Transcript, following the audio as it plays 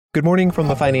Good morning from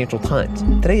the Financial Times.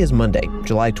 Today is Monday,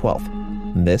 July 12th.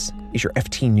 And this is your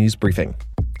FT News Briefing.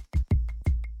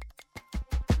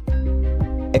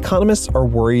 Economists are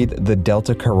worried the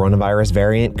Delta coronavirus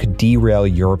variant could derail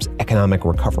Europe's economic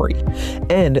recovery.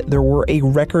 And there were a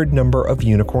record number of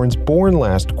unicorns born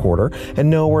last quarter. And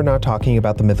no, we're not talking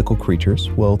about the mythical creatures.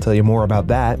 We'll tell you more about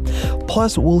that.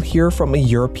 Plus, we'll hear from a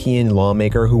European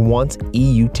lawmaker who wants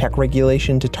EU tech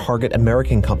regulation to target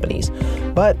American companies.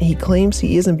 But he claims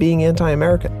he isn't being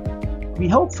anti-American. We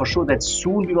hope for sure that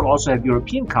soon we will also have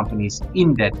European companies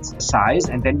in that size,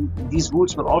 and then these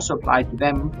rules will also apply to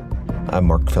them. I'm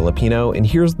Mark Filipino, and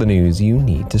here's the news you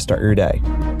need to start your day.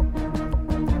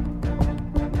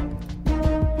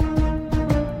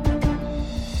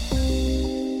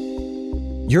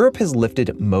 Europe has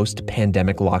lifted most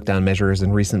pandemic lockdown measures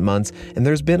in recent months, and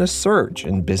there's been a surge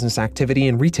in business activity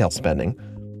and retail spending.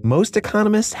 Most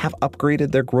economists have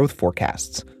upgraded their growth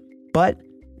forecasts. But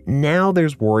now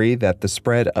there's worry that the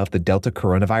spread of the Delta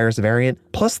coronavirus variant,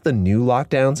 plus the new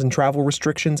lockdowns and travel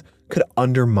restrictions, could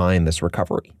undermine this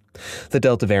recovery. The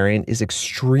Delta variant is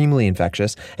extremely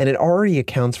infectious, and it already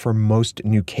accounts for most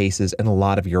new cases in a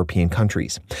lot of European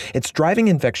countries. It's driving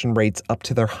infection rates up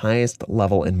to their highest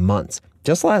level in months.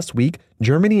 Just last week,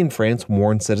 Germany and France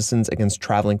warned citizens against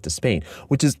traveling to Spain,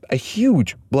 which is a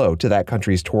huge blow to that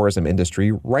country's tourism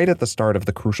industry right at the start of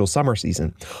the crucial summer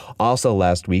season. Also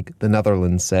last week, the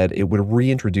Netherlands said it would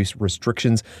reintroduce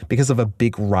restrictions because of a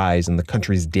big rise in the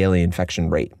country's daily infection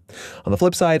rate. On the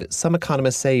flip side, some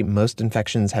economists say most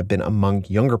infections have been among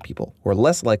younger people who are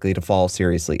less likely to fall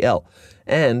seriously ill,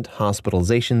 and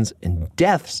hospitalizations and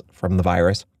deaths from the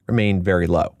virus remain very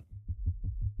low.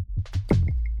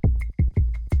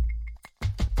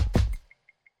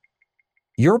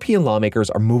 European lawmakers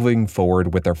are moving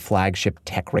forward with their flagship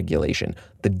tech regulation,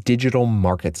 the Digital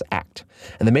Markets Act.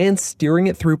 And the man steering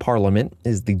it through Parliament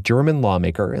is the German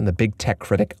lawmaker and the big tech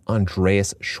critic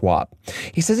Andreas Schwab.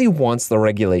 He says he wants the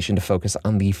regulation to focus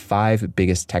on the 5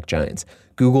 biggest tech giants: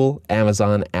 Google,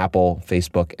 Amazon, Apple,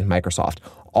 Facebook, and Microsoft,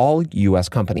 all U.S.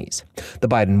 companies. The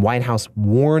Biden White House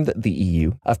warned the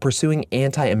EU of pursuing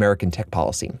anti-American tech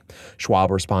policy.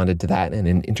 Schwab responded to that in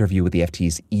an interview with the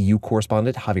FT's EU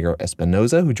correspondent, Javier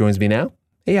Espinoza, who joins me now.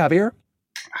 Hey, Javier.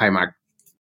 Hi, Mark.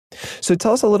 So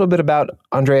tell us a little bit about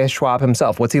Andreas Schwab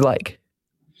himself. What's he like?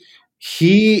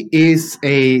 He is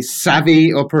a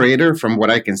savvy operator from what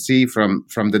I can see from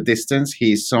the distance.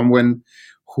 He's someone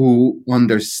who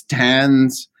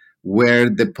understands where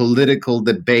the political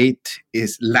debate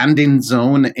is landing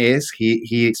zone is.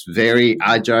 He is very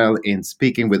agile in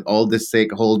speaking with all the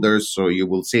stakeholders. So you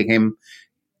will see him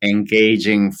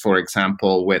engaging, for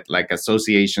example, with like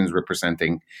associations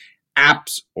representing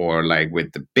apps, or like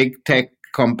with the big tech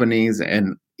companies,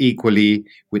 and equally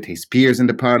with his peers in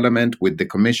the parliament, with the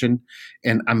commission.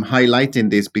 And I'm highlighting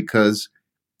this because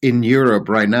in Europe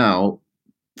right now,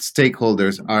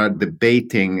 stakeholders are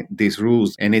debating these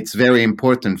rules, and it's very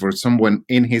important for someone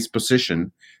in his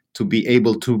position to be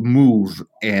able to move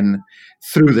and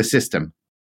through the system.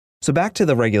 So back to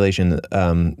the regulation,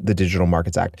 the Digital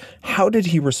Markets Act. How did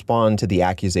he respond to the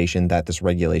accusation that this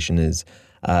regulation is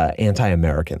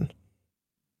anti-American?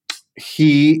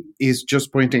 He is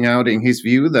just pointing out in his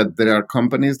view that there are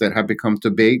companies that have become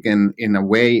too big, and in a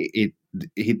way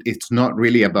it's not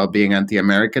really about being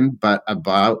anti-American, but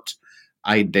about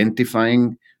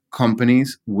identifying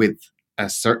companies with a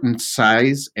certain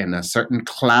size and a certain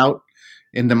clout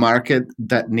in the market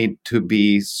that need to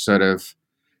be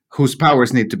whose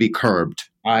powers need to be curbed.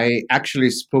 I actually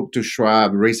spoke to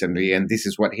Schwab recently, and this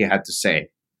is what he had to say.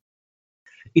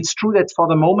 It's true that for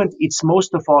the moment, it's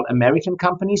most of all American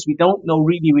companies. We don't know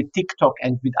really with TikTok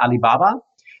and with Alibaba,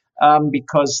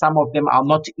 because some of them are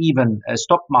not even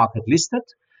stock market listed.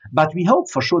 But we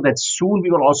hope for sure that soon we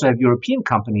will also have European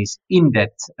companies in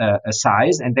that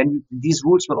size, and then these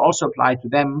rules will also apply to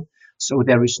them. So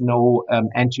there is no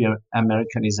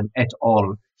anti-Americanism at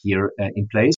all here in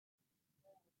place.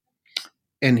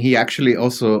 And he actually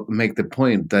also made the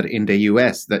point that in the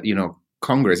US, that,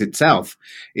 Congress itself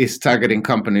is targeting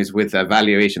companies with a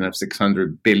valuation of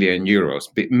 600 billion euros,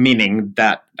 meaning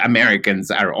that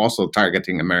Americans are also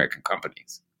targeting American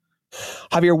companies.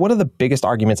 Javier, one of the biggest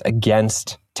arguments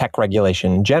against tech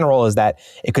regulation in general is that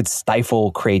it could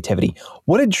stifle creativity.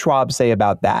 What did Schwab say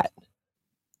about that?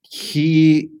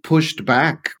 He pushed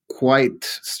back quite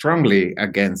strongly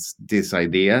against this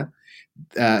idea.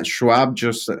 Schwab,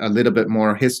 just a little bit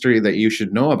more history that you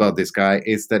should know about this guy,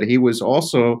 is that he was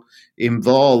also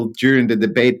involved during the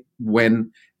debate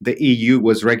when the EU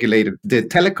was regulated the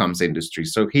telecoms industry.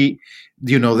 So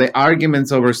the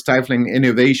arguments over stifling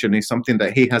innovation is something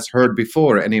that he has heard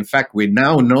before. And in fact, we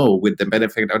now know with the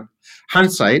benefit of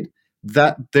hindsight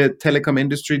that the telecom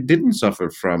industry didn't suffer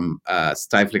from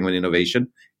stifling innovation.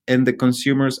 And the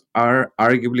consumers are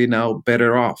arguably now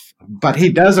better off. But he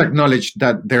does acknowledge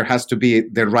that there has to be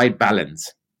the right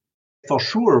balance. For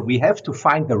sure, we have to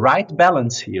find the right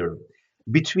balance here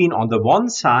between, on the one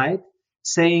side,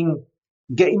 saying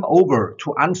game over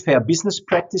to unfair business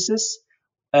practices,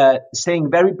 saying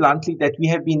very bluntly that we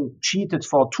have been cheated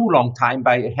for too long time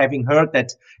by having heard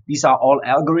that these are all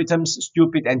algorithms,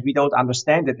 stupid, and we don't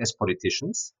understand it as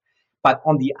politicians. But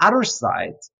on the other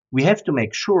side, we have to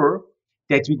make sure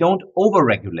that we don't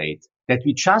overregulate, that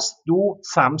we just do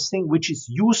something which is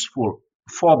useful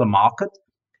for the market,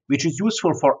 which is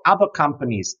useful for other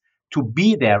companies to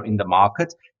be there in the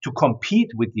market, to compete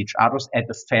with each other at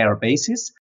a fair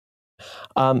basis.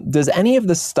 Does any of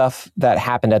the stuff that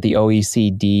happened at the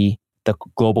OECD, the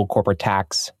global corporate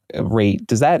tax rate,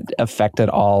 does that affect at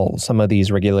all some of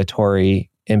these regulatory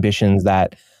ambitions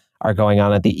that are going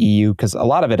on at the EU? Because a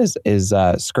lot of it is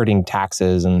skirting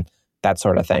taxes and that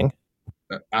sort of thing.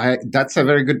 That's a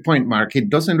very good point, Mark. It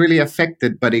doesn't really affect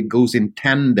it, but it goes in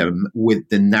tandem with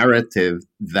the narrative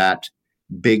that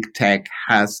big tech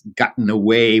has gotten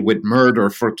away with murder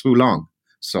for too long.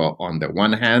 So on the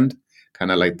one hand, kind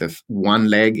of like the one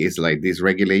leg is like this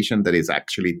regulation that is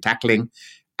actually tackling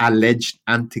alleged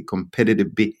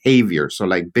anti-competitive behavior. So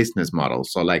like business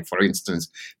models. So like, for instance,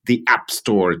 the App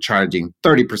Store charging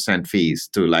 30% fees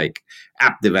to like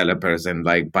app developers and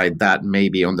like by that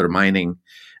maybe undermining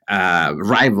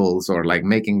rivals or like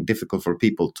making it difficult for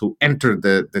people to enter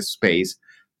the space.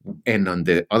 And on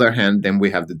the other hand, then we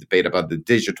have the debate about the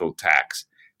digital tax.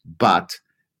 But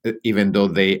even though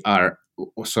they are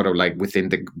sort of like within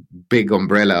the big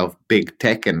umbrella of big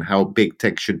tech and how big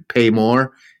tech should pay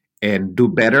more and do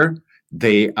better,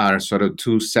 they are sort of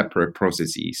two separate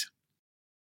processes.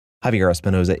 Javier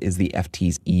Espinoza is the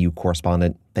FT's EU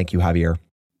correspondent. Thank you, Javier.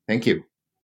 Thank you.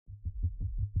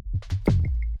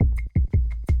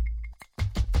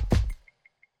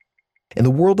 In the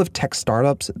world of tech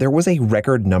startups, there was a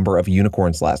record number of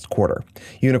unicorns last quarter.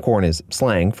 Unicorn is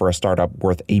slang for a startup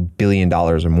worth $1 billion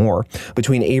or more.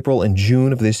 Between April and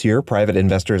June of this year, private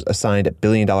investors assigned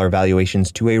billion-dollar valuations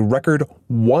to a record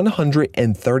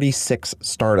 136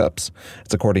 startups.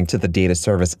 It's according to the data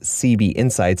service CB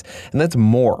Insights, and that's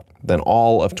more than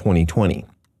all of 2020.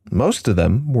 Most of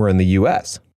them were in the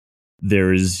U.S.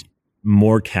 There is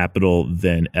more capital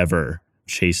than ever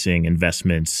chasing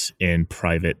investments in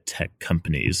private tech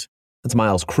companies. That's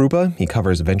Miles Krupa. He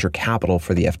covers venture capital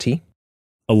for the FT.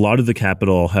 A lot of the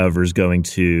capital, however, is going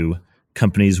to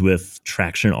companies with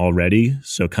traction already.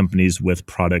 So companies with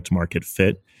product market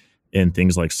fit in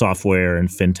things like software and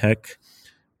fintech.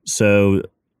 So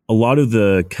a lot of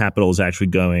the capital is actually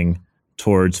going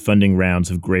towards funding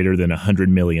rounds of greater than $100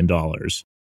 million.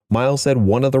 Miles said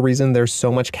one of the reasons there's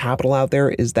so much capital out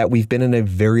there is that we've been in a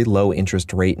very low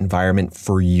interest rate environment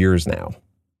for years now.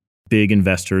 Big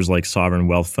investors like sovereign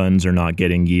wealth funds are not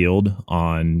getting yield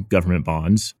on government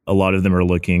bonds. A lot of them are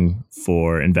looking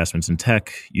for investments in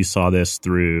tech. You saw this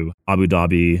through Abu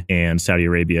Dhabi and Saudi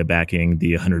Arabia backing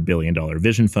the $100 billion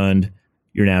Vision Fund.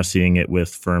 You're now seeing it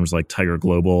with firms like Tiger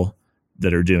Global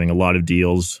that are doing a lot of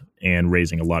deals and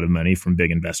raising a lot of money from big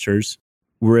investors.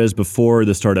 Whereas before,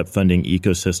 the startup funding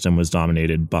ecosystem was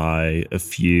dominated by a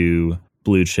few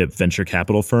blue chip venture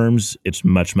capital firms, it's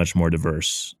much, much more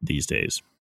diverse these days.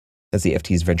 That's the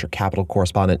FT's venture capital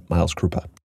correspondent, Miles Krupa.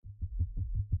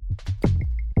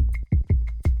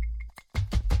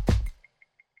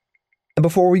 And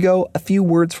before we go, a few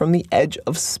words from the edge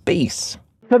of space.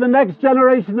 To the next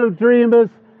generation of dreamers,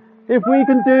 if we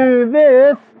can do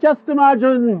this, just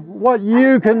imagine what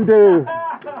you can do.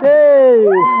 Hey!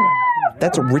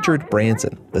 That's Richard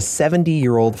Branson, the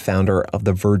 70-year-old founder of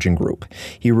the Virgin Group.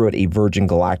 He rode a Virgin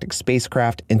Galactic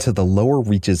spacecraft into the lower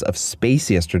reaches of space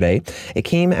yesterday. It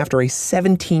came after a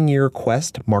 17-year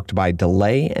quest marked by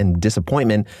delay and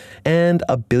disappointment and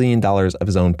 $1 billion of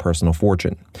his own personal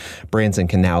fortune. Branson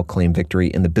can now claim victory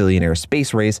in the billionaire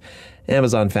space race.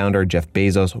 Amazon founder Jeff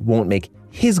Bezos won't make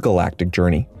his galactic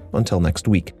journey until next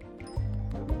week.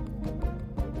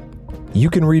 You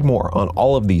can read more on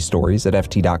all of these stories at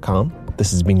FT.com.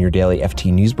 This has been your daily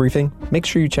FT News Briefing. Make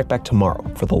sure you check back tomorrow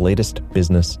for the latest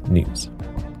business news.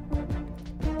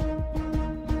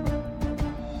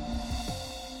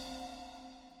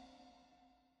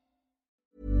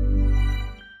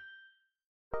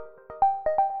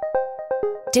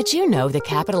 Did you know the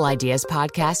Capital Ideas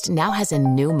podcast now has a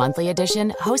new monthly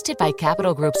edition hosted by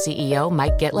Capital Group CEO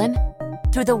Mike Gitlin?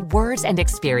 Through the words and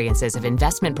experiences of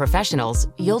investment professionals,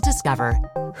 you'll discover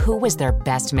who was their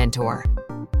best mentor,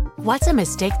 what's a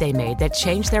mistake they made that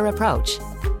changed their approach,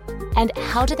 and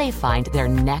how do they find their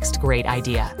next great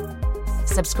idea.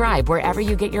 Subscribe wherever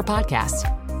you get your podcasts.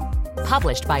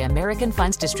 Published by American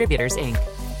Funds Distributors, Inc.